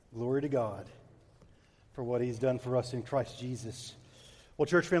Glory to God for what He's done for us in Christ Jesus. Well,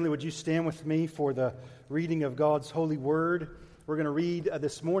 church family, would you stand with me for the reading of God's holy word? We're going to read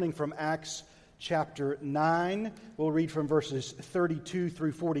this morning from Acts chapter 9. We'll read from verses 32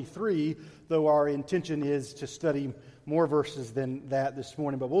 through 43, though our intention is to study more verses than that this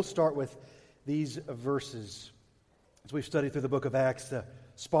morning. But we'll start with these verses. As we've studied through the book of Acts, the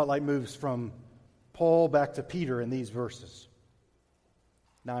spotlight moves from Paul back to Peter in these verses.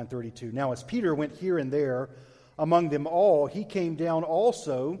 9:32. Now as Peter went here and there among them all, he came down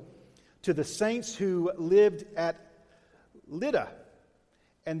also to the saints who lived at Lydda.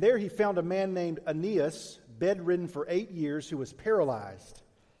 And there he found a man named Aeneas, bedridden for 8 years, who was paralyzed.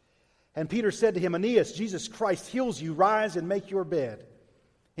 And Peter said to him, Aeneas, Jesus Christ heals you. Rise and make your bed.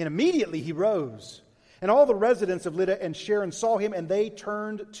 And immediately he rose. And all the residents of Lydda and Sharon saw him, and they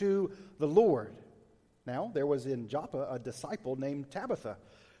turned to the Lord. Now there was in Joppa a disciple named Tabitha,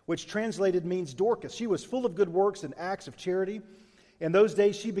 which translated means Dorcas. She was full of good works and acts of charity. In those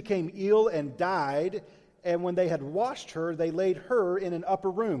days she became ill and died, and when they had washed her, they laid her in an upper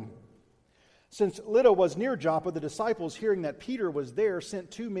room. Since Lydda was near Joppa, the disciples, hearing that Peter was there,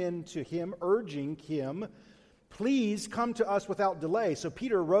 sent 2 men to him, urging him, Please come to us without delay. So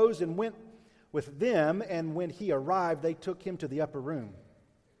Peter rose and went with them, and when he arrived, they took him to the upper room.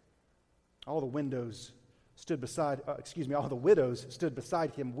 All the widows stood beside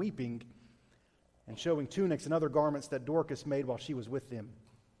him, weeping and showing tunics and other garments that Dorcas made while she was with them.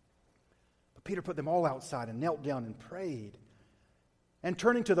 But Peter put them all outside and knelt down and prayed. And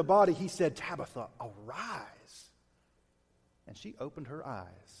turning to the body, he said, Tabitha, arise. And she opened her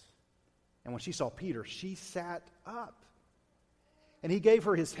eyes. And when she saw Peter, she sat up. And he gave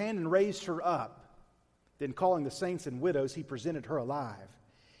her his hand and raised her up. Then calling the saints and widows, he presented her alive.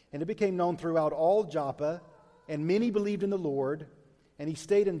 And it became known throughout all Joppa, and many believed in the Lord. And he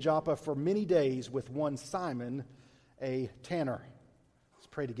stayed in Joppa for many days with one Simon, a tanner. Let's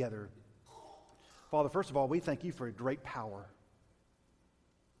pray together. Father, first of all, we thank you for a great power.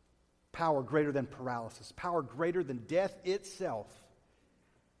 Power greater than paralysis. Power greater than death itself.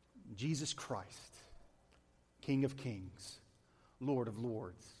 Jesus Christ, King of kings, Lord of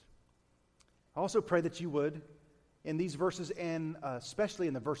lords. I also pray that you would, in these verses and especially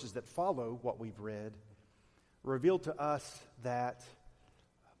in the verses that follow what we've read, reveal to us that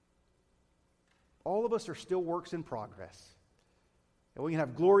all of us are still works in progress. And we can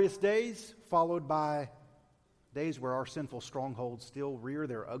have glorious days followed by days where our sinful strongholds still rear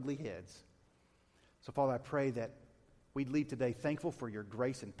their ugly heads. So, Father, I pray that we'd leave today thankful for your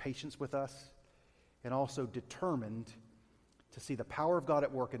grace and patience with us, and also determined to see the power of God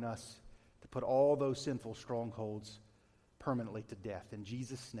at work in us to put all those sinful strongholds permanently to death. In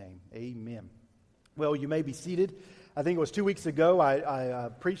Jesus' name, amen. Well, you may be seated. I think it was 2 weeks ago I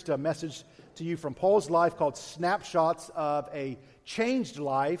preached a message to you from Paul's life called Snapshots of a Changed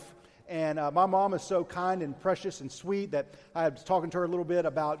Life. And my mom is so kind and precious and sweet that I was talking to her a little bit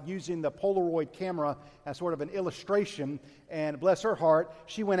about using the Polaroid camera as sort of an illustration. And bless her heart,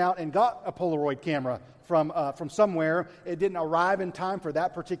 she went out and got a Polaroid camera from somewhere. It didn't arrive in time for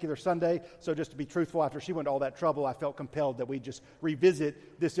that particular Sunday. So just to be truthful, after she went to all that trouble, I felt compelled that we just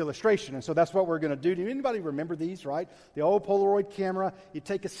revisit this illustration. And so that's what we're going to do. Do anybody remember these, right? The old Polaroid camera, you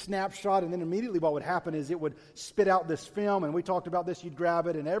take a snapshot, and then immediately what would happen is it would spit out this film. And we talked about this. You'd grab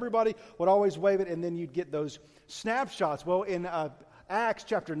it, and everybody would always wave it, and then you'd get those snapshots. Well, in Acts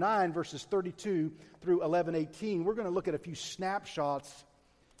chapter 9, verses 32 through 11:18, we're going to look at a few snapshots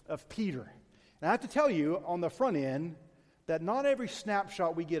of Peter. And I have to tell you on the front end that not every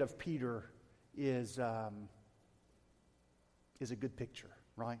snapshot we get of Peter is a good picture,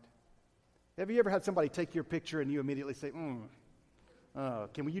 right? Have you ever had somebody take your picture and you immediately say,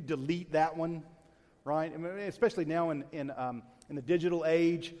 can you delete that one, right? I mean, especially now in the digital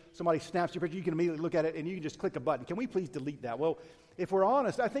age, somebody snaps your picture, you can immediately look at it and you can just click a button. Can we please delete that? Well, if we're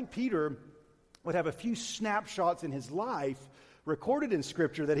honest, I think Peter would have a few snapshots in his life recorded in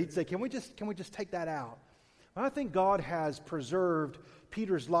Scripture that he'd say, can we just take that out? But I think God has preserved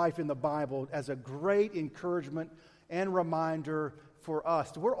Peter's life in the Bible as a great encouragement and reminder for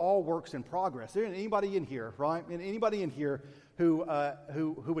us. We're all works in progress. There isn't anybody in here, right? And anybody in here who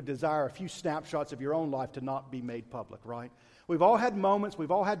would desire a few snapshots of your own life to not be made public, right? We've all had moments,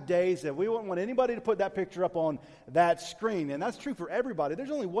 we've all had days that we wouldn't want anybody to put that picture up on that screen. And that's true for everybody.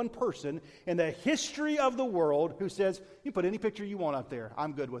 There's only one person in the history of the world who says, you put any picture you want up there,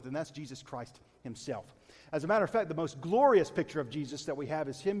 I'm good with it. And that's Jesus Christ himself. As a matter of fact, the most glorious picture of Jesus that we have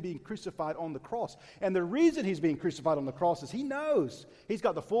is him being crucified on the cross. And the reason he's being crucified on the cross is he knows he's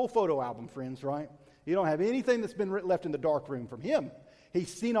got the full photo album, friends, right? You don't have anything that's been left in the dark room from him.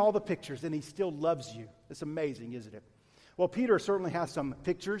 He's seen all the pictures, and he still loves you. It's amazing, isn't it? Well, Peter certainly has some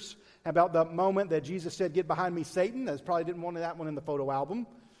pictures about the moment that Jesus said, "Get behind me, Satan." That's probably didn't want that one in the photo album.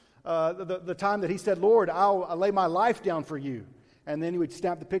 The time that he said, "Lord, I'll lay my life down for you." And then he would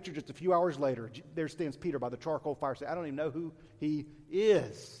snap the picture just a few hours later. There stands Peter by the charcoal fire saying, "I don't even know who he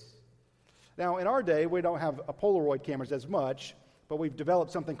is." Now, in our day, we don't have Polaroid cameras as much, but we've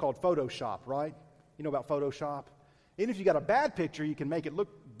developed something called Photoshop, right? You know about Photoshop? Even if you got a bad picture, you can make it look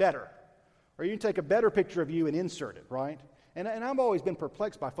better. Or you can take a better picture of you and insert it, right? And I've always been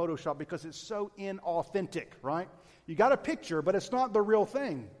perplexed by Photoshop because it's so inauthentic, right? You got a picture, but it's not the real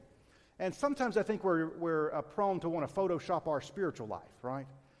thing. And sometimes I think we're prone to want to Photoshop our spiritual life, right?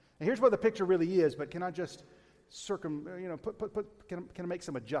 And here's what the picture really is, but can I just can I make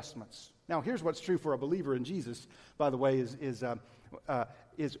some adjustments? Now, here's what's true for a believer in Jesus, by the way, is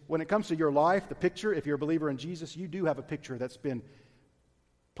when it comes to your life, the picture, if you're a believer in Jesus, you do have a picture that's been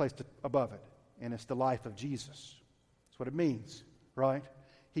placed above it, and it's the life of Jesus. That's what it means, right?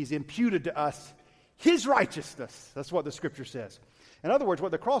 He's imputed to us His righteousness. That's what the Scripture says. In other words,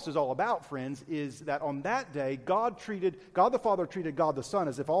 what the cross is all about, friends, is that on that day, God the Father treated God the Son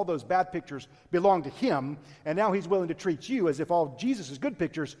as if all those bad pictures belonged to Him, and now He's willing to treat you as if all Jesus' good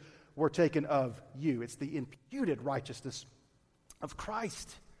pictures were taken of you. It's the imputed righteousness of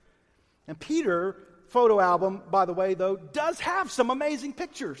Christ. And Peter, photo album, by the way, though, does have some amazing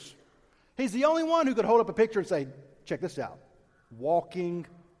pictures. He's the only one who could hold up a picture and say, check this out, walking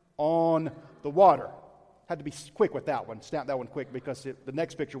on the water. Had to be quick with that one, snap that one quick, because the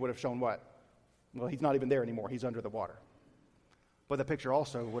next picture would have shown what? Well, he's not even there anymore. He's under the water. But the picture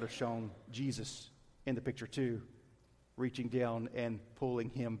also would have shown Jesus in the picture too, reaching down and pulling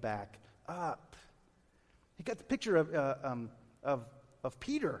him back up. He got the picture of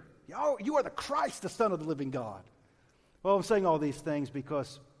Peter. Oh, you are the Christ, the Son of the living God. Well, I'm saying all these things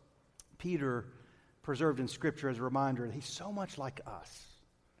because Peter, preserved in Scripture as a reminder that he's so much like us.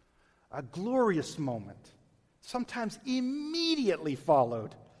 A glorious moment, sometimes immediately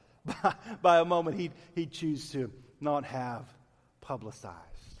followed by a moment he'd choose to not have publicized.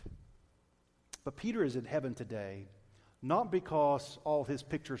 But Peter is in heaven today, not because all his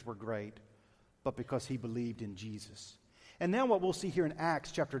pictures were great, but because he believed in Jesus. And now what we'll see here in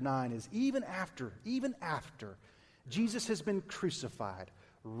Acts chapter 9 is even after Jesus has been crucified,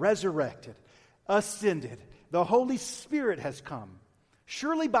 resurrected, ascended, the Holy Spirit has come.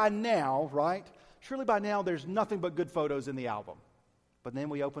 Surely by now, right? Surely by now there's nothing but good photos in the album. But then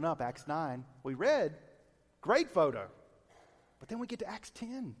we open up Acts 9. We read, great photo. But then we get to Acts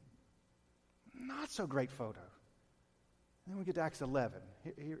 10. Not so great photo. And then we get to Acts 11.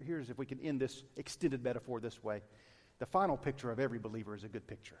 Here's if we can end this extended metaphor this way. The final picture of every believer is a good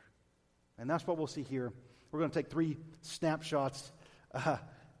picture. And that's what we'll see here. We're going to take 3 snapshots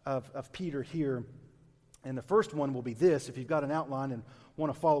of Peter here. And the first one will be this. If you've got an outline and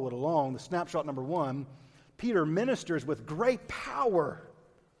want to follow it along, the snapshot number 1, Peter ministers with great power,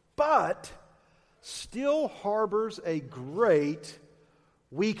 but still harbors a great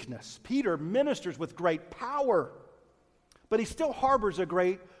weakness. Peter ministers with great power, but he still harbors a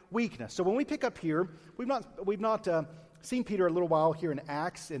great weakness. So when we pick up here, we've not seen Peter a little while here in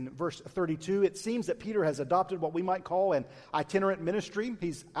Acts. In verse 32, it seems that Peter has adopted what we might call an itinerant ministry.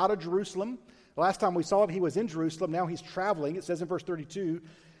 He's out of Jerusalem. The last time we saw him, he was in Jerusalem. Now he's traveling. It says in verse 32,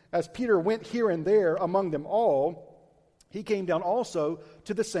 as Peter went here and there among them all, he came down also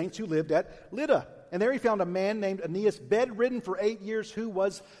to the saints who lived at Lydda. And there he found a man named Aeneas, bedridden for 8 years, who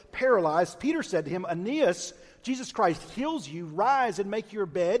was paralyzed. Peter said to him, Aeneas, Jesus Christ heals you. Rise and make your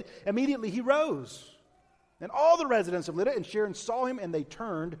bed. Immediately he rose. And all the residents of Lydda and Sharon saw him, and they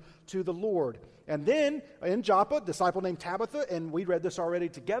turned to the Lord. And then in Joppa, a disciple named Tabitha, and we read this already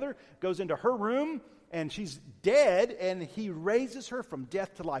together, goes into her room, and she's dead, and he raises her from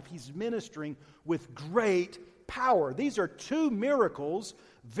death to life. He's ministering with great power. These are 2 miracles,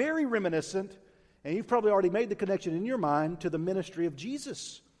 very reminiscent, and you've probably already made the connection in your mind to the ministry of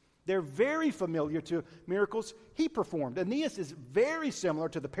Jesus. They're very familiar to miracles he performed. Aeneas is very similar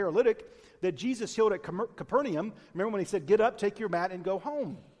to the paralytic that Jesus healed at Capernaum. Remember when he said, get up, take your mat, and go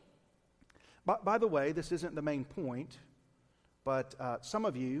home. By the way, this isn't the main point, but some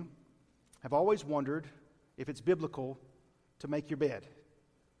of you have always wondered if it's biblical to make your bed.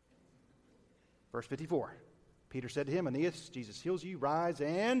 Verse 54, Peter said to him, Aeneas, Jesus heals you, rise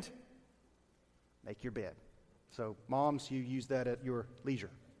and make your bed. So moms, you use that at your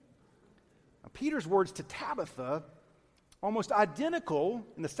leisure. Now, Peter's words to Tabitha, almost identical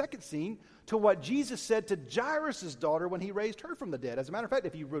in the second scene to what Jesus said to Jairus' daughter when he raised her from the dead. As a matter of fact,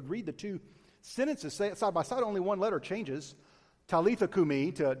 if you would read the 2 sentences side by side, only one letter changes. Talitha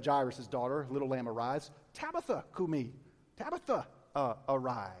cumi, to Jairus' daughter, little lamb arise. Tabitha cumi, Tabitha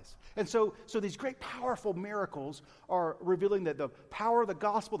arise. And so these great powerful miracles are revealing that the power of the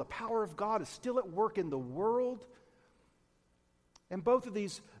gospel, the power of God is still at work in the world. And both of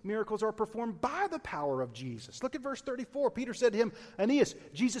these miracles are performed by the power of Jesus. Look at verse 34. Peter said to him, Aeneas,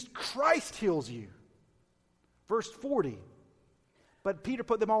 Jesus Christ heals you. Verse 40. But Peter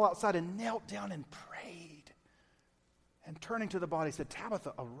put them all outside and knelt down and prayed. And turning to the body said,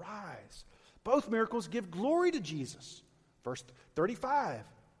 Tabitha, arise. Both miracles give glory to Jesus. Verse 35.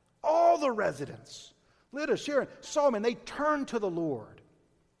 All the residents, Lydda, Sharon, saw him, and they turned to the Lord.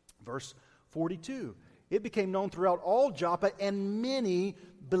 Verse 42. It became known throughout all Joppa, and many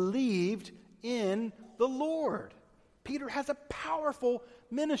believed in the Lord. Peter has a powerful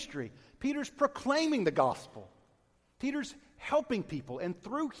ministry. Peter's proclaiming the gospel. Peter's helping people, and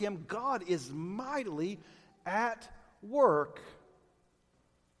through him, God is mightily at work.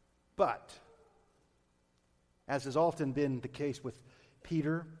 But, as has often been the case with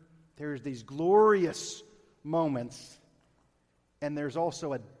Peter, there's these glorious moments, and there's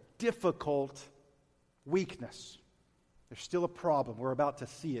also a difficult weakness. There's still a problem. We're about to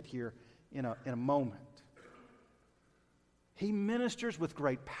see it here in a moment. He ministers with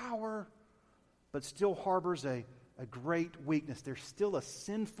great power, but still harbors a great weakness. There's still a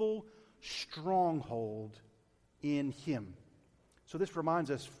sinful stronghold in him. So this reminds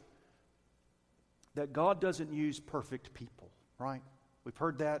us that God doesn't use perfect people, right? We've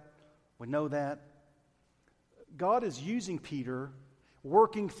heard that. We know that. God is using Peter,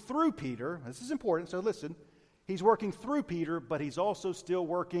 working through Peter. This is important, so listen. He's working through Peter, but he's also still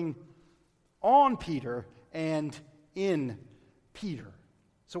working on Peter and in Peter.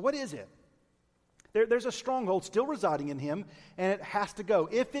 So what is it? There's a stronghold still residing in him, and it has to go.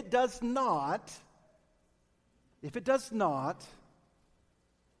 If it does not,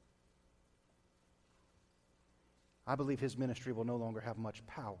 I believe his ministry will no longer have much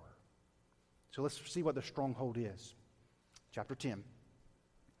power. So let's see what the stronghold is. Chapter 10.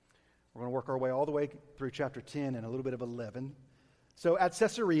 We're going to work our way all the way through chapter 10 and a little bit of 11. So at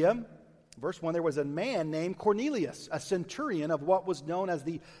Caesarea, verse 1, there was a man named Cornelius, a centurion of what was known as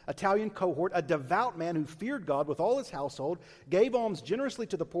the Italian cohort, a devout man who feared God with all his household, gave alms generously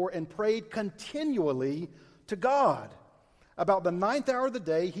to the poor, and prayed continually to God. About the 9th hour of the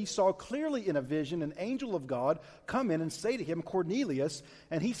day, he saw clearly in a vision an angel of God come in and say to him, Cornelius.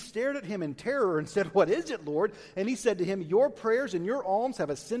 And he stared at him in terror and said, What is it, Lord? And he said to him, Your prayers and your alms have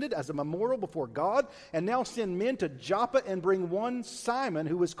ascended as a memorial before God. And now send men to Joppa and bring one Simon,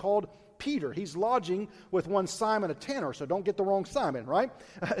 who is called Peter. He's lodging with one Simon, a tanner, so don't get the wrong Simon, right?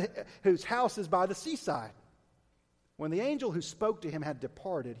 Whose house is by the seaside. When the angel who spoke to him had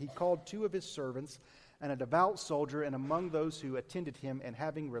departed, he called 2 of his servants and a devout soldier, and among those who attended him, and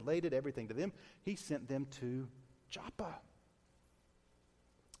having related everything to them, he sent them to Joppa.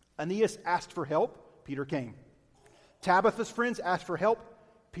 Aeneas asked for help. Peter came. Tabitha's friends asked for help.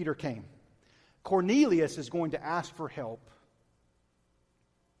 Peter came. Cornelius is going to ask for help,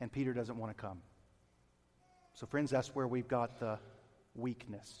 and Peter doesn't want to come. So friends, that's where we've got the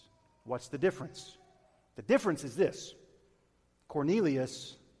weakness. What's the difference? The difference is this.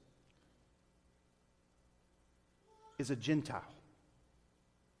 Cornelius is a Gentile.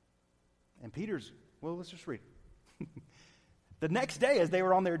 And Peter's, well, let's just read. The next day, as they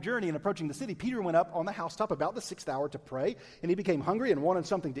were on their journey and approaching the city, Peter went up on the housetop about the 6th hour to pray, and he became hungry and wanted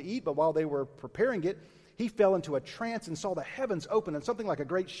something to eat, but while they were preparing it, he fell into a trance and saw the heavens open and something like a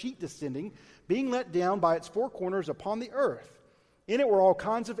great sheet descending, being let down by its 4 corners upon the earth. In it were all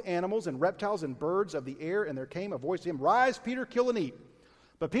kinds of animals and reptiles and birds of the air, and there came a voice to him, Rise, Peter, kill and eat.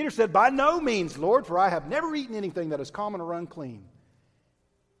 But Peter said, By no means, Lord, for I have never eaten anything that is common or unclean.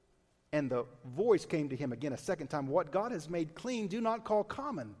 And the voice came to him again a second time, What God has made clean, do not call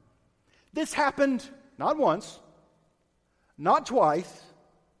common. This happened not once, not twice,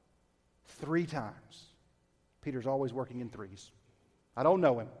 3 times. Peter's always working in threes. I don't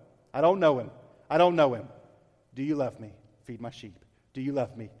know him. I don't know him. I don't know him. Do you love me? Feed my sheep. Do you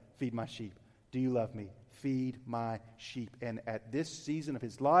love me? Feed my sheep. Do you love me? Feed my sheep. And at this season of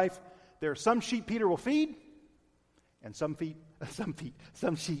his life, there are some sheep Peter will feed, and some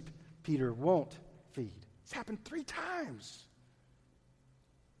sheep Peter won't feed. It's happened 3 times.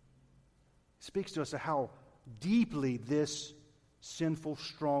 It speaks to us of how deeply this sinful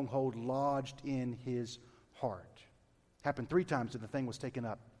stronghold lodged in his heart. It happened 3 times, and the thing was taken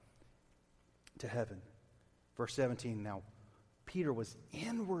up to heaven. Verse 17, now Peter was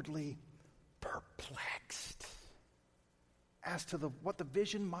inwardly perplexed as to what the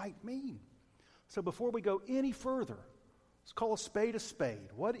vision might mean. So before we go any further, Let's call a spade a spade.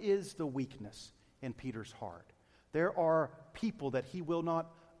 What is the weakness in Peter's heart? There are people that he will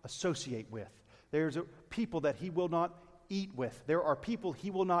not associate with. There's people that he will not eat with. There are people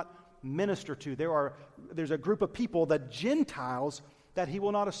he will not minister to. There's a group of people, the Gentiles, that he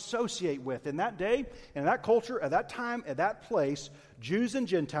will not associate with. In that day, in that culture, at that time, at that place, Jews and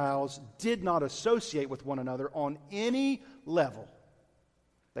Gentiles did not associate with one another on any level.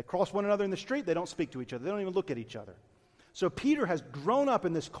 They cross one another in the street, they don't speak to each other, they don't even look at each other. So Peter has grown up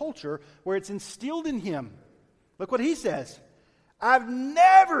in this culture where it's instilled in him. Look what he says. I've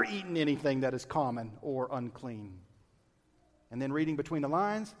never eaten anything that is common or unclean. And then reading between the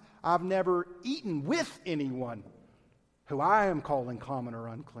lines, I've never eaten with anyone who I am calling common or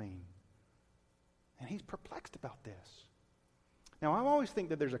unclean. And he's perplexed about this. Now, I always think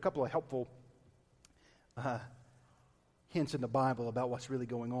that there's a couple of helpful hints in the Bible about what's really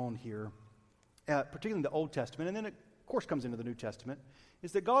going on here, particularly in the Old Testament, and then it, of course, comes into the New Testament,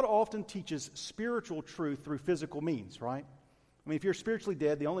 is that God often teaches spiritual truth through physical means, right? I mean, if you're spiritually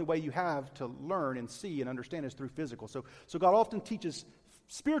dead, the only way you have to learn and see and understand is through physical. So God often teaches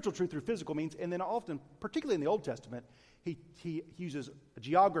spiritual truth through physical means, and then often, particularly in the Old Testament, he uses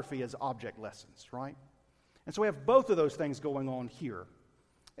geography as object lessons, right? And so we have both of those things going on here.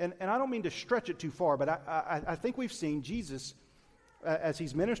 And I don't mean to stretch it too far, but I think we've seen Jesus, as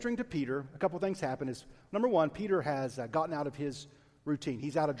he's ministering to Peter, a couple things happen. Is number one, Peter has gotten out of his routine.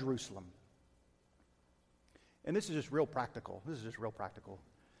 He's out of Jerusalem. And this is just real practical. If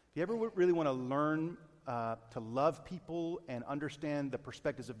you ever really want to learn to love people and understand the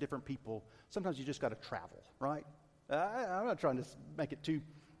perspectives of different people, sometimes you just got to travel, right? I'm not trying to make it too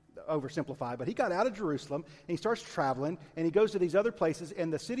oversimplified, but he got out of Jerusalem and he starts traveling and he goes to these other places,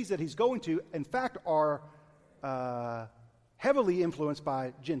 and the cities that he's going to, in fact, are heavily influenced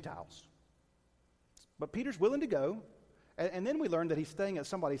by Gentiles. But Peter's willing to go, and then we learn that he's staying at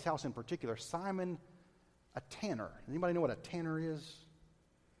somebody's house in particular, Simon, a tanner. Anybody know what a tanner is?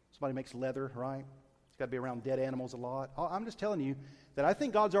 Somebody makes leather, right? He's got to be around dead animals a lot. I'm just telling you that I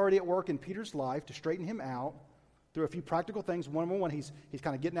think God's already at work in Peter's life to straighten him out through a few practical things. One, he's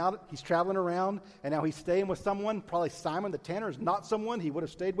kind of getting out, he's traveling around, and now he's staying with someone. Probably Simon the tanner is not someone he would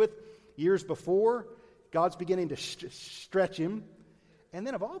have stayed with years before. God's beginning to stretch him. And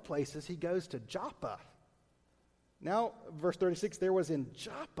then of all places, he goes to Joppa. Now, verse 36, there was in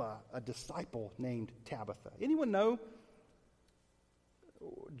Joppa a disciple named Tabitha. Anyone know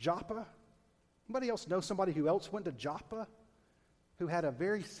Joppa? Anybody else know somebody who else went to Joppa who had a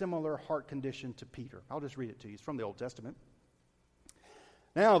very similar heart condition to Peter? I'll just read it to you. It's from the Old Testament.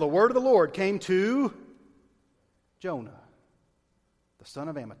 Now, the word of the Lord came to Jonah, the son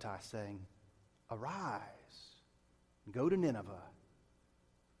of Amittai, saying, Arise and go to Nineveh,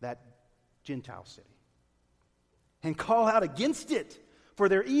 that Gentile city, and call out against it, for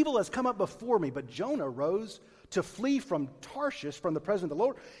their evil has come up before me. But Jonah rose to flee from Tarshish, from the presence of the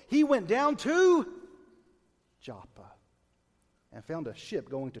Lord. He went down to Joppa and found a ship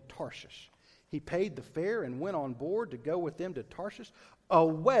going to Tarshish. He paid the fare and went on board to go with them to Tarshish,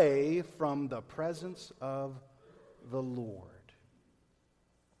 away from the presence of the Lord.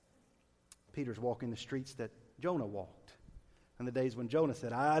 Peter's walking the streets that Jonah walked in the days when Jonah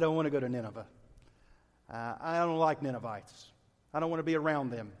said, I don't want to go to Nineveh. I don't like Ninevites. I don't want to be around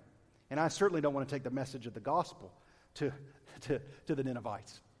them. And I certainly don't want to take the message of the gospel to the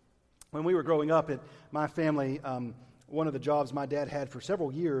Ninevites. When we were growing up, my family, one of the jobs my dad had for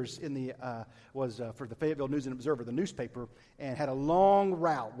several years was for the Fayetteville News and Observer, the newspaper, and had a long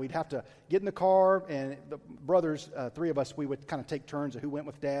route. We'd have to get in the car, and the brothers, three of us, we would kind of take turns of who went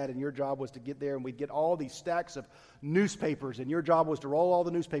with Dad, and your job was to get there, and we'd get all these stacks of newspapers, and your job was to roll all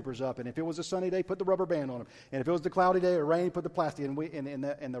the newspapers up, and if it was a sunny day, put the rubber band on them, and if it was a cloudy day or rain, put the plastic,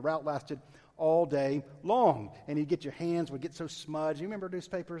 and the route lasted all day long, and you'd get your hands would get so smudged. You remember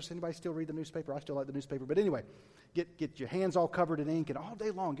newspapers? Anybody still read the newspaper? I still like the newspaper, but anyway, get your hands all covered in ink, and all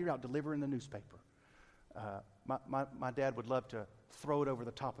day long you're out delivering the newspaper. My dad would love to throw it over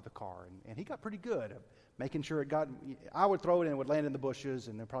the top of the car, and he got pretty good at making sure it got. I would throw it and it would land in the bushes,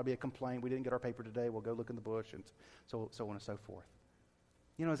 and there'd probably be a complaint. We didn't get our paper today. We'll go look in the bush, and so on and so forth.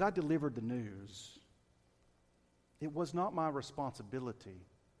 You know, as I delivered the news, it was not my responsibility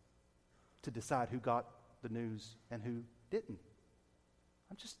to decide who got the news and who didn't.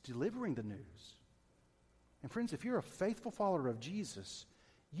 I'm just delivering the news. And friends, if you're a faithful follower of Jesus,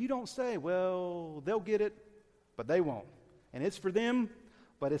 you don't say, well, they'll get it, but they won't. And it's for them,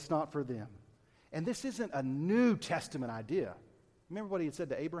 but it's not for them. And this isn't a New Testament idea. Remember what he had said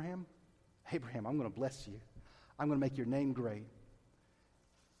to Abraham? Abraham, I'm going to bless you. I'm going to make your name great.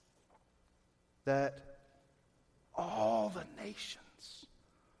 That all the nations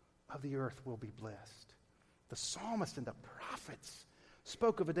of the earth will be blessed. The psalmist and the prophets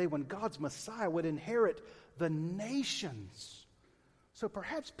spoke of a day when God's Messiah would inherit the nations. So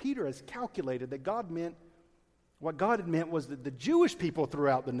perhaps Peter has calculated that what God had meant was that the Jewish people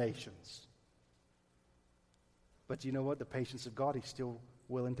throughout the nations. But you know what? The patience of God, He's still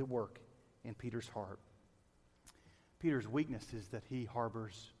willing to work in Peter's heart. Peter's weakness is that he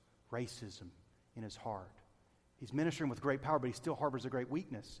harbors racism in his heart. He's ministering with great power, but he still harbors a great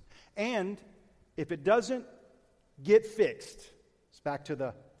weakness. And if it doesn't get fixed, it's back to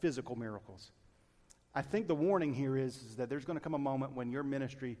the physical miracles. I think the warning here is that there's going to come a moment when your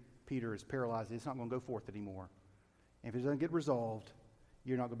ministry, Peter, is paralyzed. It's not going to go forth anymore. And if it doesn't get resolved,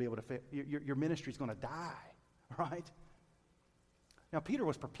 you're not going to be able to, your ministry is going to die, right? Now, Peter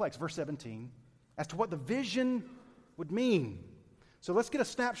was perplexed, verse 17, as to what the vision would mean. So let's get a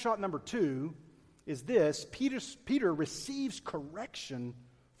snapshot number 2, is this: Peter receives correction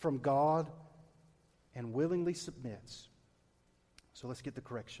from God and willingly submits. So let's get the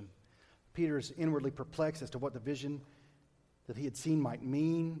correction. Peter is inwardly perplexed as to what the vision that he had seen might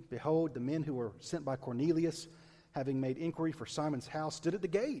mean. Behold, the men who were sent by Cornelius, having made inquiry for Simon's house, stood at the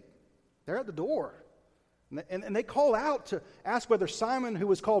gate. They're at the door. And they call out to ask whether Simon, who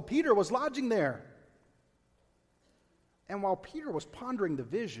was called Peter, was lodging there. And while Peter was pondering the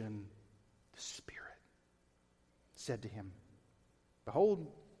vision, the Spirit said to him,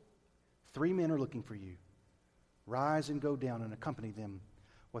 Behold, 3 men are looking for you. Rise and go down and accompany them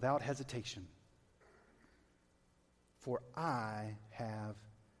without hesitation. For I have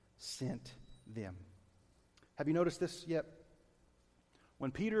sent them. Have you noticed this yet?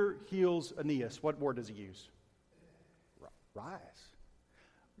 When Peter heals Aeneas, what word does he use? Rise.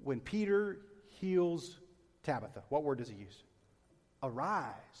 When Peter heals Tabitha, what word does he use?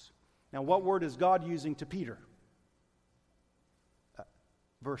 Arise. Now, what word is God using to Peter?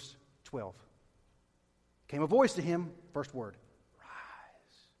 Verse 12. Came a voice to him, first word,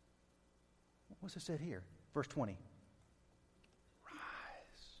 rise. What's it said here? Verse 20.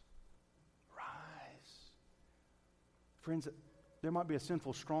 Rise. Friends, there might be a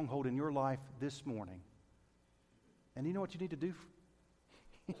sinful stronghold in your life this morning. And you know what you need to do?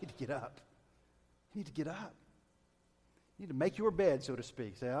 You need to get up. You need to get up. You need to make your bed, so to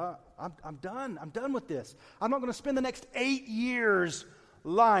speak. Say, I'm done. I'm done with this. I'm not going to spend the next 8 years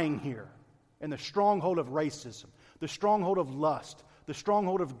lying here in the stronghold of racism, the stronghold of lust, the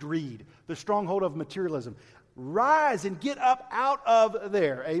stronghold of greed, the stronghold of materialism. Rise and get up out of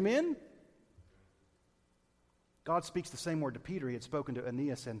there. Amen? God speaks the same word to Peter he had spoken to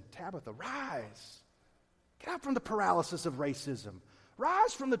Aeneas and Tabitha. Rise. Get out from the paralysis of racism.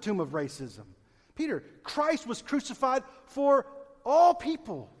 Rise from the tomb of racism. Peter, Christ was crucified for all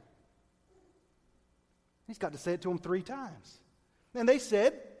people. He's got to say it to them 3 times. And they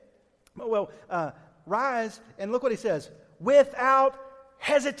said, rise, and look what he says, without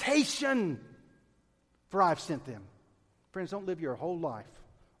hesitation, for I've sent them. Friends, don't live your whole life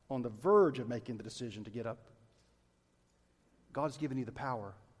on the verge of making the decision to get up. God's given you the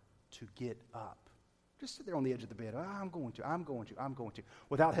power to get up. Just sit there on the edge of the bed. I'm going to,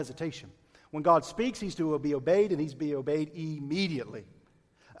 without hesitation. When God speaks, he's to be obeyed, and he's to be obeyed immediately.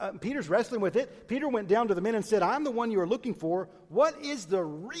 Peter's wrestling with it. Peter went down to the men and said, I'm the one you are looking for. What is the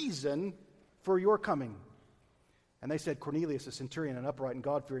reason for your coming? And they said, Cornelius, a centurion, an upright and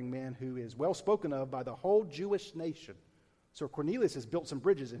God-fearing man who is well spoken of by the whole Jewish nation. So Cornelius has built some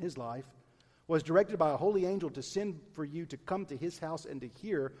bridges in his life, was directed by a holy angel to send for you to come to his house and to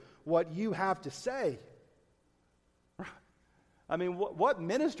hear what you have to say. I mean, what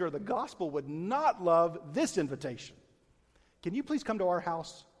minister of the gospel would not love this invitation? Can you please come to our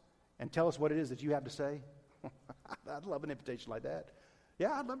house and tell us what it is that you have to say? I'd love an invitation like that.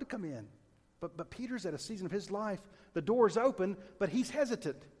 Yeah, I'd love to come in. But Peter's at a season of his life. The door's open, but he's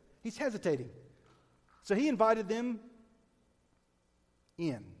hesitant. He's hesitating. So he invited them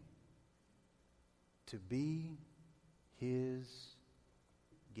in to be his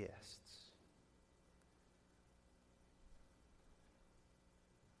guests.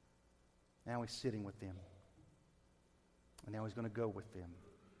 Now he's sitting with them. And now he's going to go with them.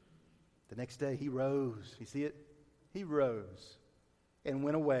 The next day he rose. You see it? He rose and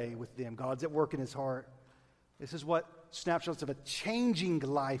went away with them. God's at work in his heart. This is what snapshots of a changing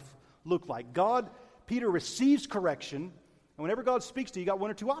life look like. Peter receives correction. And whenever God speaks to you, you got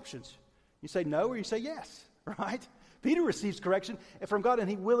 1 or 2 options. You say no or you say yes, right? Peter receives correction from God and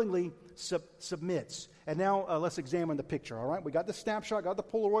he willingly submits. And now let's examine the picture, all right? We got the snapshot, got the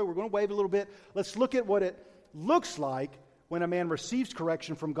Polaroid. We're going to wave a little bit. Let's look at what it looks like when a man receives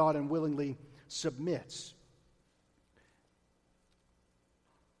correction from God and willingly submits.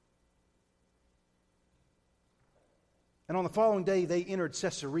 And on the following day, they entered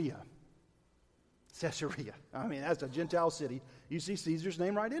Caesarea. Caesarea. I mean, that's a Gentile city. You see Caesar's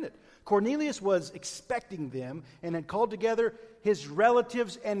name right in it. Cornelius was expecting them and had called together his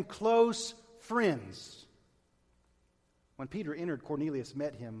relatives and close friends. When Peter entered, Cornelius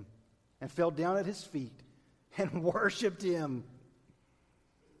met him and fell down at his feet and worshiped him.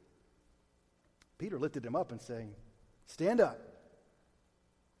 Peter lifted him up and saying, "Stand up.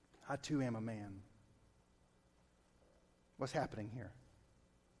 I too am a man." What's happening here?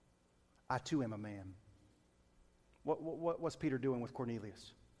 I too am a man. What's Peter doing with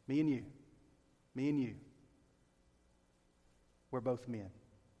Cornelius? Me and you. Me and you. We're both men,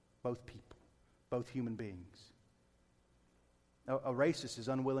 both people, both human beings. A racist is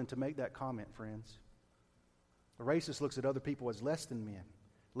unwilling to make that comment, friends. A racist looks at other people as less than men,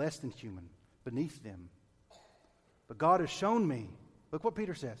 less than human, beneath them. But God has shown me, look what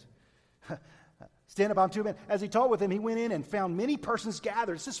Peter says. Stand up, I'm two men. As he talked with him, he went in and found many persons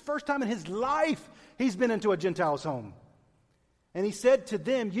gathered. It's his first time in his life he's been into a Gentile's home. And he said to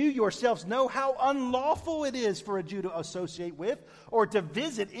them, "You yourselves know how unlawful it is for a Jew to associate with or to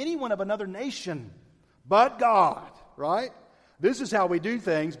visit anyone of another nation. But God," right? This is how we do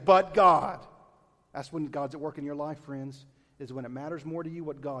things, but God. That's when God's at work in your life, friends, is when it matters more to you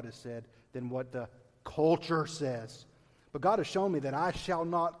what God has said than what the culture says. But God has shown me that I shall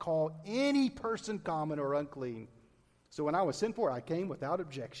not call any person common or unclean. So when I was sent for, I came without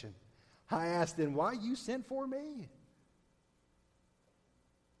objection. I asked them, "Why you sent for me?"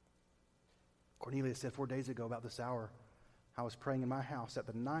 Cornelius said 4 days ago about this hour, I was praying in my house at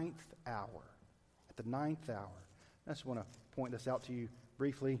the 9th hour. At the 9th hour. I just want to point this out to you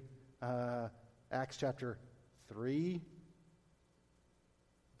briefly. Acts chapter 3,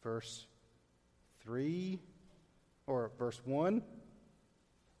 verse 3. Or verse 1.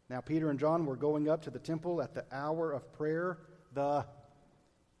 Now Peter and John were going up to the temple at the hour of prayer, the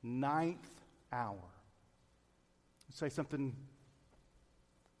 9th hour. Let's say something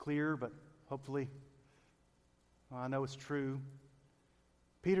clear, but hopefully I know it's true.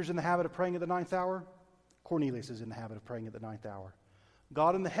 Peter's in the habit of praying at the 9th hour. Cornelius is in the habit of praying at the 9th hour.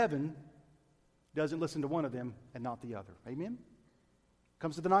 God in the heaven doesn't listen to one of them and not the other. Amen?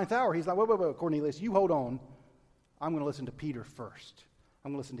 Comes to the 9th hour, he's like, whoa, Cornelius, you hold on. I'm going to listen to Peter first.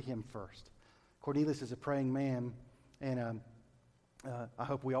 I'm going to listen to him first. Cornelius is a praying man, and I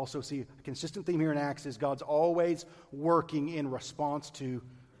hope we also see a consistent theme here in Acts is God's always working in response to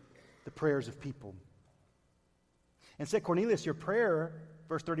the prayers of people. And said, "Cornelius, your prayer,"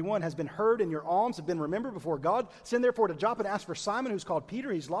 verse 31, "has been heard, and your alms have been remembered before God. Send therefore to Joppa and ask for Simon, who's called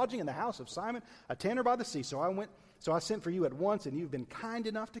Peter. He's lodging in the house of Simon, a tanner by the sea. So I sent for you at once, and you've been kind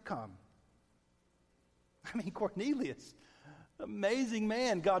enough to come." I mean, Cornelius, amazing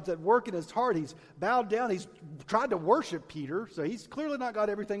man. God's at work in his heart. He's bowed down. He's tried to worship Peter, so he's clearly not got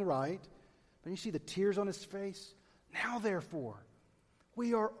everything right. But you see the tears on his face. "Now, therefore,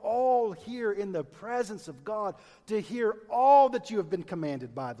 we are all here in the presence of God to hear all that you have been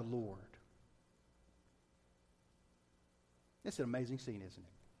commanded by the Lord." It's an amazing scene, isn't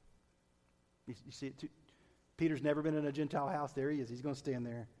it? You see it too? Peter's never been in a Gentile house. There he is. He's going to stand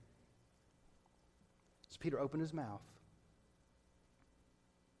there. So Peter opened his mouth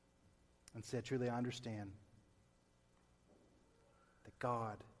and said, "Truly I understand that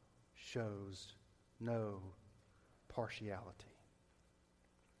God shows no partiality."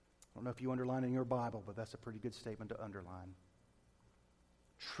 I don't know if you underline in your Bible, but that's a pretty good statement to underline.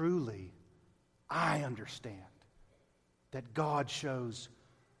 Truly, I understand that God shows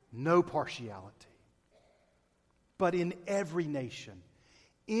no partiality, but in every nation,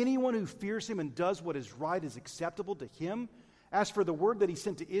 anyone who fears him and does what is right is acceptable to him. As for the word that he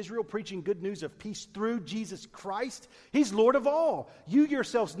sent to Israel, preaching good news of peace through Jesus Christ, he's Lord of all. You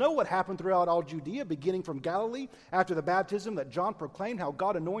yourselves know what happened throughout all Judea, beginning from Galilee, after the baptism that John proclaimed, how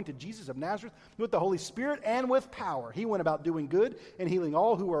God anointed Jesus of Nazareth with the Holy Spirit and with power. He went about doing good and healing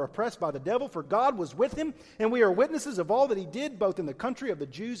all who were oppressed by the devil, for God was with him. And we are witnesses of all that he did, both in the country of the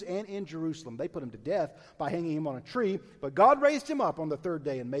Jews and in Jerusalem. They put him to death by hanging him on a tree, but God raised him up on the third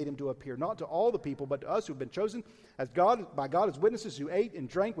day and made him to appear not to all the people, but to us who have been chosen by God as witnesses, who ate and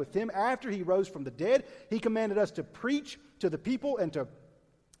drank with him after he rose from the dead. He commanded us to preach to the people and to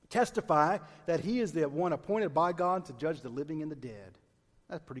testify that he is the one appointed by God to judge the living and the dead.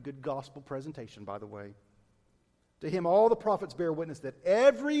 That's a pretty good gospel presentation, by the way. To him all the prophets bear witness that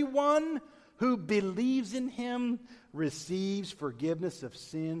everyone who believes in him receives forgiveness of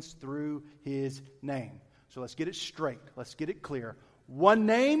sins through his name. So let's get it straight. Let's get it clear. One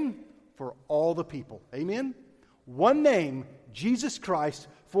name for all the people. Amen? One name, Jesus Christ,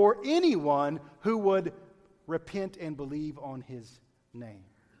 for anyone who would repent and believe on his name.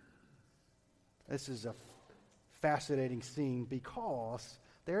 This is a fascinating scene because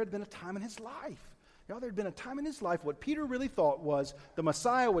there had been a time in his life. There had been a time in his life what Peter really thought was the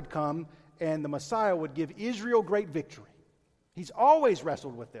Messiah would come and the Messiah would give Israel great victory. He's always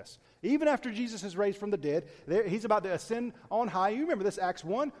wrestled with this. Even after Jesus is raised from the dead, he's about to ascend on high. You remember this, Acts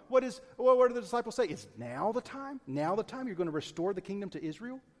 1. What do the disciples say? Is now the time? Now the time you're going to restore the kingdom to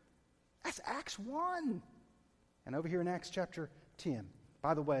Israel? That's Acts 1. And over here in Acts chapter 10.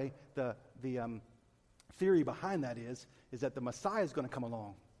 By the way, the theory behind that is that the Messiah is going to come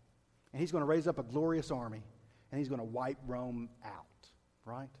along. And he's going to raise up a glorious army. And he's going to wipe Rome out.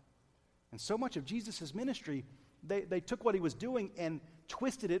 Right? And so much of Jesus' ministry, they took what he was doing and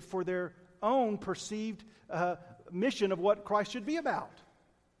twisted it for their own perceived mission of what Christ should be about.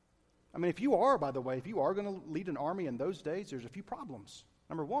 I mean, if you are going to lead an army in those days, there's a few problems.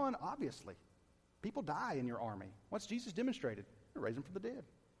 Number one, obviously, people die in your army. What's Jesus demonstrated? You raise them from the dead.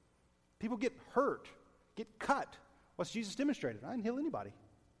 People get hurt, get cut. What's Jesus demonstrated? I didn't heal anybody.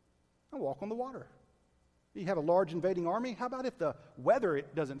 I walk on the water. You have a large invading army. How about if the weather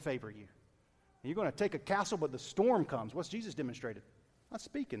doesn't favor you? You're going to take a castle, but the storm comes. What's Jesus demonstrated? I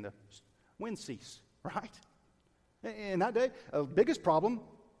speak and the wind cease, right? In that day, the biggest problem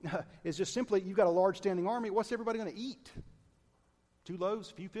is just simply you've got a large standing army. What's everybody going to eat? 2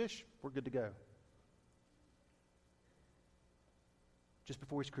 loaves, a few fish, we're good to go. Just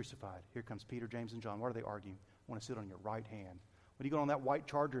before he's crucified, here comes Peter, James, and John. What are they arguing? I want to sit on your right hand. When you go on that white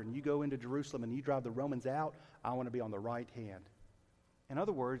charger and you go into Jerusalem and you drive the Romans out, I want to be on the right hand. In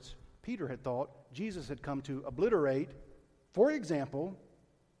other words, Peter had thought Jesus had come to obliterate, for example,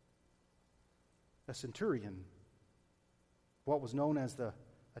 a centurion, what was known as the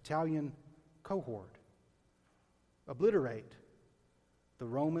Italian cohort, obliterate the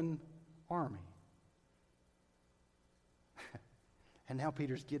Roman army. And now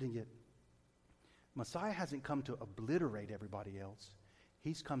Peter's getting it. Messiah hasn't come to obliterate everybody else.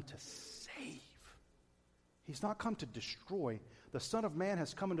 He's come to save. He's not come to destroy. The Son of Man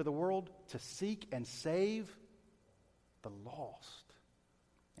has come into the world to seek and save the lost.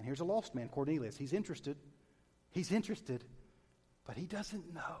 And here's a lost man, Cornelius. He's interested, but he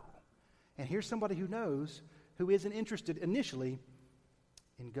doesn't know. And here's somebody who knows, who isn't interested initially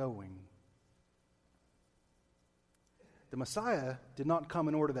in going. The Messiah did not come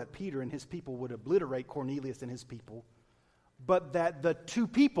in order that Peter and his people would obliterate Cornelius and his people, but that the two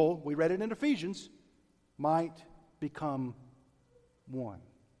people, we read it in Ephesians, might become one.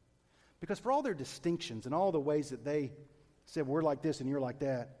 Because for all their distinctions and all the ways that they said, we're like this and you're like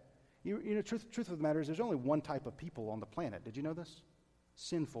that, truth of the matter is there's only one type of people on the planet. Did you know this?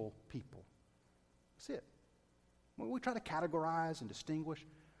 Sinful people. That's it. When we try to categorize and distinguish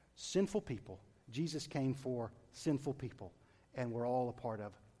sinful people, Jesus came for sinful people, and we're all a part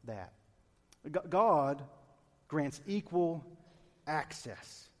of that. God grants equal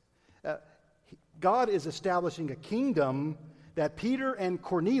access. God is establishing a kingdom that Peter and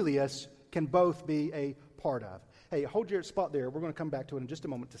Cornelius can both be a part of. Hey, hold your spot there. We're going to come back to it in just a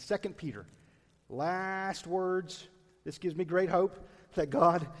moment, to 2 Peter. Last words. This gives me great hope that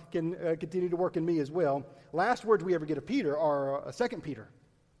God can continue to work in me as well. Last words we ever get of Peter are 2 Peter.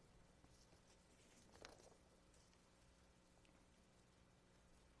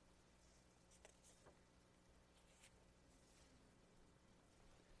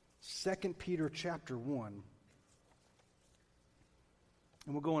 Second Peter chapter 1.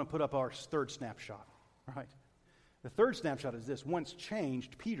 And we're going to put up our third snapshot, right? The third snapshot is this. Once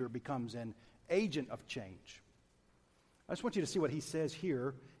changed, Peter becomes an agent of change. I just want you to see what he says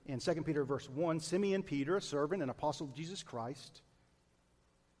here in 2 Peter verse 1. Simeon Peter, a servant and apostle of Jesus Christ,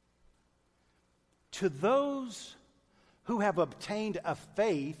 to those who have obtained a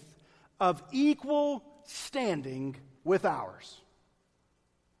faith of equal standing with ours,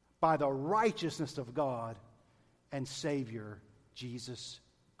 by the righteousness of God and Savior Jesus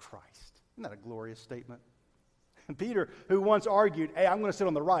Christ. Isn't that a glorious statement? Peter, who once argued, hey, I'm going to sit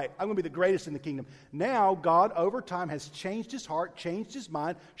on the right. I'm going to be the greatest in the kingdom. Now, God, over time, has changed his heart, changed his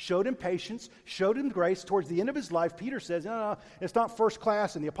mind, showed him patience, showed him grace. Towards the end of his life, Peter says, no, it's not first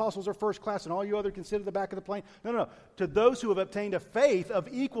class, and the apostles are first class, and all you other consider the back of the plane. No. To those who have obtained a faith of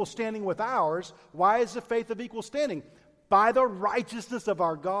equal standing with ours, why is the faith of equal standing? By the righteousness of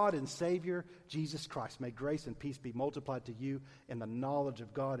our God and Savior, Jesus Christ. May grace and peace be multiplied to you in the knowledge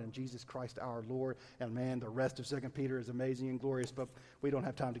of God and Jesus Christ our Lord. And man, the rest of 2 Peter is amazing and glorious, but we don't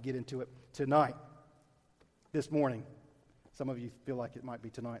have time to get into it tonight. This morning. Some of you feel like it might be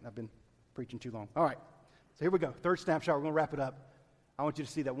tonight, and I've been preaching too long. All right, so here we go. Third snapshot. We're going to wrap it up. I want you to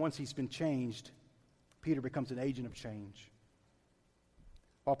see that once he's been changed, Peter becomes an agent of change.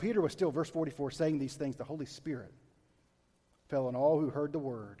 While Peter was still, verse 44, saying these things, the Holy Spirit fell on all who heard the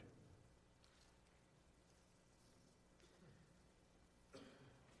word.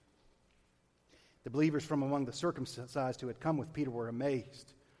 The believers from among the circumcised who had come with Peter were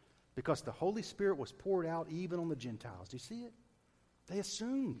amazed because the Holy Spirit was poured out even on the Gentiles. Do you see it? They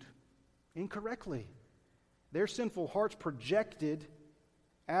assumed incorrectly. Their sinful hearts projected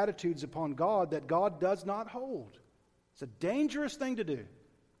attitudes upon God that God does not hold. It's a dangerous thing to do.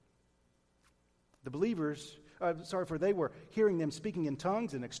 The believers, for they were hearing them speaking in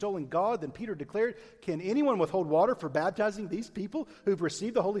tongues and extolling God. Then Peter declared, "Can anyone withhold water for baptizing these people who've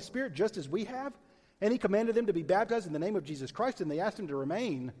received the Holy Spirit just as we have?" And he commanded them to be baptized in the name of Jesus Christ, and they asked him to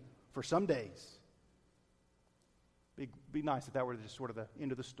remain for some days. Be nice if that were just sort of the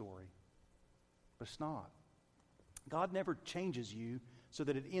end of the story. But it's not. God never changes you so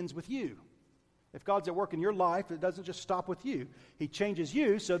that it ends with you. If God's at work in your life, it doesn't just stop with you. He changes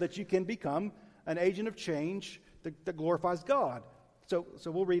you so that you can become an agent of change that glorifies God. So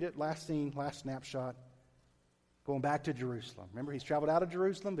we'll read it. Last scene, last snapshot. Going back to Jerusalem. Remember, he's traveled out of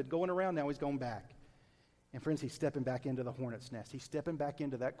Jerusalem, but going around, now he's going back. And friends, he's stepping back into the hornet's nest. He's stepping back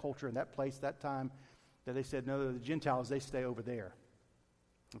into that culture and that place, that time that they said, no, the Gentiles, they stay over there.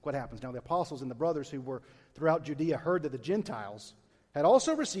 Look what happens. Now the apostles and the brothers who were throughout Judea heard that the Gentiles had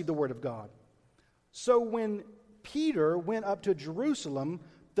also received the word of God. So when Peter went up to Jerusalem,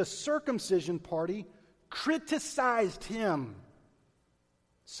 the circumcision party criticized him,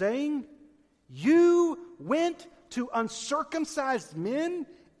 saying, "You went to uncircumcised men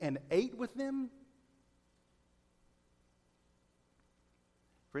and ate with them?"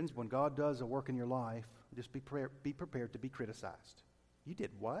 Friends, when God does a work in your life, just be prepared to be criticized. You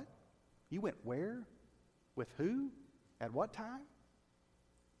did what? You went where? With who? At what time?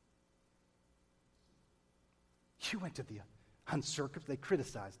 You went to the uncircumcised. They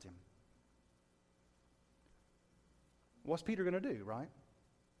criticized him. What's Peter going to do, right?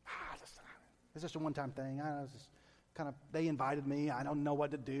 It's just a one-time thing. I was just they invited me. I don't know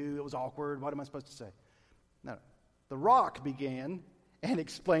what to do. It was awkward. What am I supposed to say? No. The Rock began and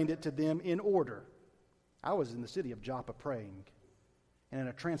explained it to them in order. I was in the city of Joppa praying, and in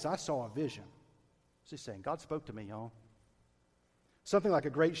a trance I saw a vision. She's saying, God spoke to me, y'all. Something like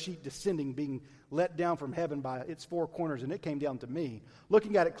a great sheet descending, being let down from heaven by its four corners, and it came down to me.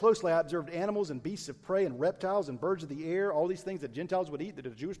 Looking at it closely, I observed animals and beasts of prey and reptiles and birds of the air, all these things that Gentiles would eat, that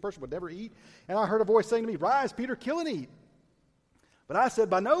a Jewish person would never eat. And I heard a voice saying to me, "Rise, Peter, kill and eat." But I said,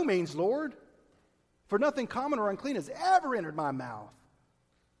 "By no means, Lord, for nothing common or unclean has ever entered my mouth."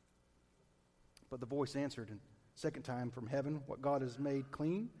 But the voice answered, and second time from heaven, "What God has made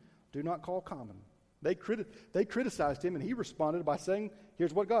clean, do not call common." They criticized him, and he responded by saying,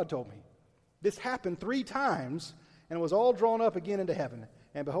 "Here's what God told me. This happened 3 times, and it was all drawn up again into heaven.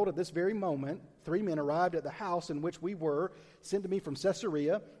 And behold, at this very moment, 3 men arrived at the house in which we were, sent to me from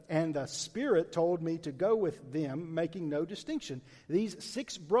Caesarea, and the Spirit told me to go with them, making no distinction. These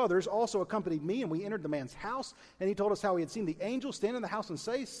 6 brothers also accompanied me, and we entered the man's house, and he told us how he had seen the angel stand in the house and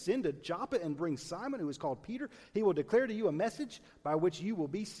say, 'Send to Joppa and bring Simon, who is called Peter. He will declare to you a message by which you will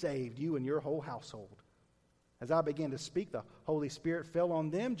be saved, you and your whole household.' As I began to speak, the Holy Spirit fell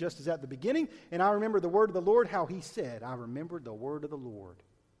on them, just as at the beginning. And I remembered the word of the Lord, how he said," I remembered the word of the Lord,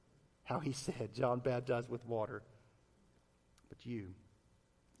 how he said, "John baptized with water, but you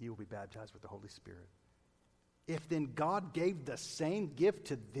will be baptized with the Holy Spirit." If then God gave the same gift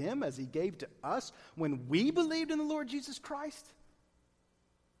to them as he gave to us when we believed in the Lord Jesus Christ,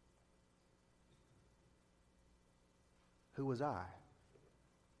 who was I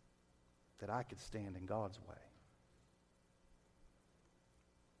that I could stand in God's way?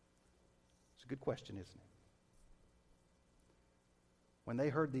 It's a good question, isn't it? When they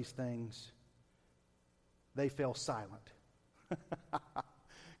heard these things, they fell silent.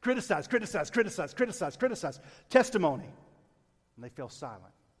 Criticize. Testimony. And they fell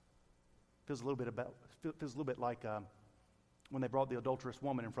silent. Feels a little bit like when they brought the adulterous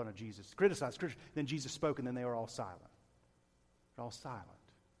woman in front of Jesus. Criticize. Then Jesus spoke, and then they were all silent. They're all silent.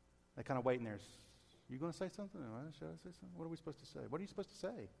 They kind of wait in there. You going to say something? Should I say something? What are we supposed to say? What are you supposed to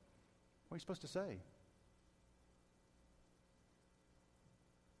say? What are you supposed to say?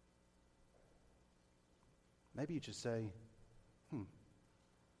 Maybe you should say,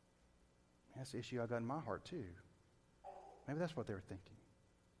 that's the issue I got in my heart too. Maybe that's what they were thinking.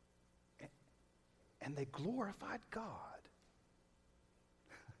 And they glorified God,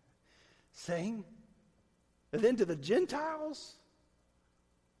 saying, and then to the Gentiles,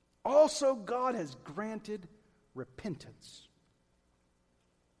 also God has granted repentance.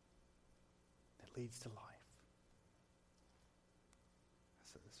 They leads to life.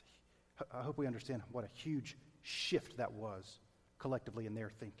 I hope we understand what a huge shift that was collectively in their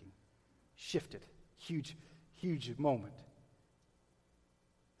thinking. Shifted. Huge, huge moment.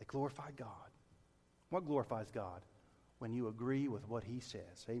 They glorified God. What glorifies God? When you agree with what He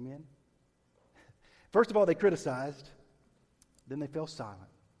says. Amen? First of all, they criticized. Then they fell silent.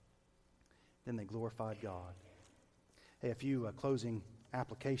 Then they glorified God. Hey, a few closing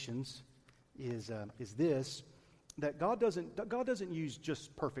applications is this, that God doesn't use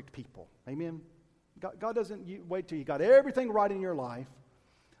just perfect people. Amen? God doesn't wait till you got everything right in your life.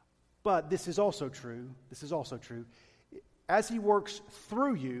 But this is also true. As He works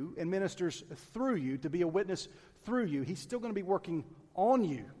through you and ministers through you to be a witness through you, He's still going to be working on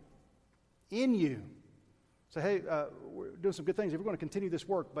you, in you. So, hey, we're doing some good things. We're going to continue this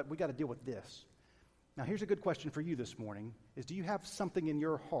work, but we got to deal with this. Now, here's a good question for you this morning, is do you have something in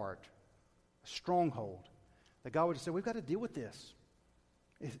your heart, a stronghold, that God would say, we've got to deal with this.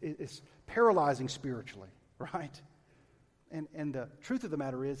 It's paralyzing spiritually, right? And the truth of the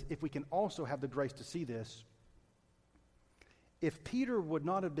matter is, if we can also have the grace to see this, if Peter would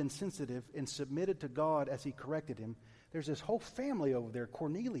not have been sensitive and submitted to God as he corrected him, there's this whole family over there,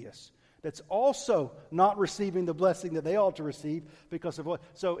 Cornelius, that's also not receiving the blessing that they ought to receive because of what.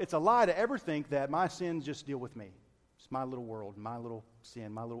 So it's a lie to ever think that my sins just deal with me. It's my little world, my little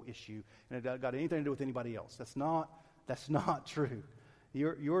sin, my little issue, and it doesn't got anything to do with anybody else. That's not true.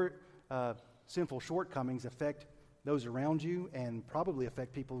 Your sinful shortcomings affect those around you and probably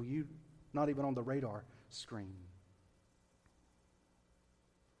affect people you not even on the radar screen.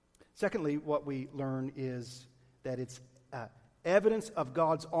 Secondly, what we learn is that it's evidence of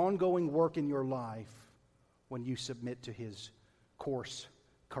God's ongoing work in your life when you submit to His course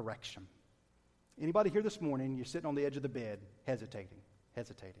correction. Anybody here this morning, you're sitting on the edge of the bed, hesitating.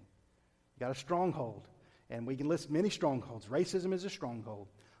 You got a stronghold, and we can list many strongholds. Racism is a stronghold.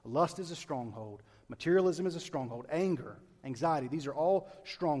 Lust is a stronghold. Materialism is a stronghold. Anger, anxiety, these are all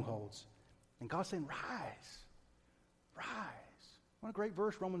strongholds. And God's saying, rise. What a great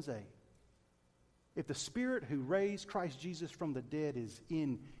verse, Romans 8. If the Spirit who raised Christ Jesus from the dead is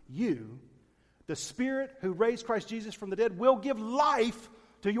in you, the Spirit who raised Christ Jesus from the dead will give life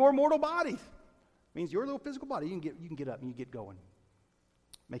to your mortal body. Means your little physical body, you can get up and you get going.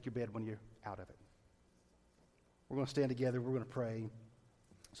 Make your bed when you're out of it. We're going to stand together. We're going to pray.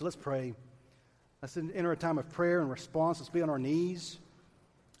 So let's pray. Let's enter a time of prayer and response. Let's be on our knees.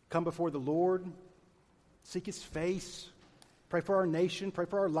 Come before the Lord. Seek His face. Pray for our nation. Pray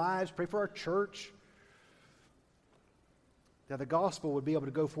for our lives. Pray for our church. That the gospel would be able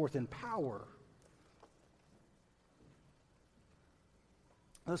to go forth in power.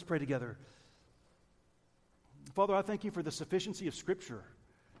 Let's pray together. Father, I thank You for the sufficiency of Scripture.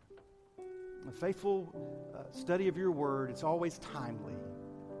 A faithful study of Your Word. It's always timely.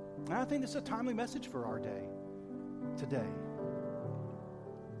 And I think this is a timely message for our day, today.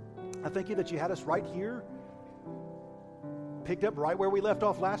 I thank You that You had us right here, picked up right where we left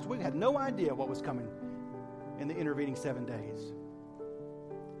off last week. Had no idea what was coming in the intervening 7 days.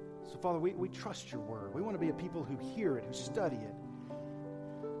 So, Father, we trust Your Word. We want to be a people who hear it, who study it.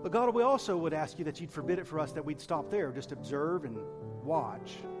 But God, we also would ask You that You'd forbid it for us that we'd stop there, just observe and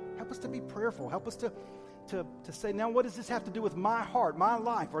watch. Help us to be prayerful. Help us to say, now what does this have to do with my heart, my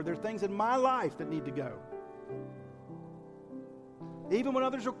life? Are there things in my life that need to go? Even when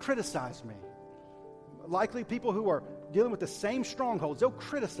others will criticize me. Likely people who are dealing with the same strongholds, they'll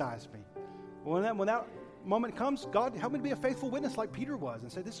criticize me. When that moment comes, God, help me to be a faithful witness like Peter was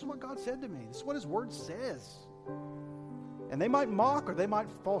and say, this is what God said to me. This is what His Word says. And they might mock or they might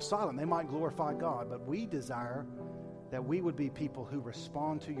fall silent. They might glorify God. But we desire that we would be people who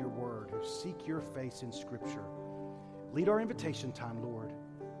respond to Your Word, who seek Your face in Scripture. Lead our invitation time, Lord.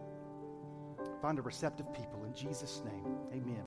 Find a receptive people. In Jesus' name, amen.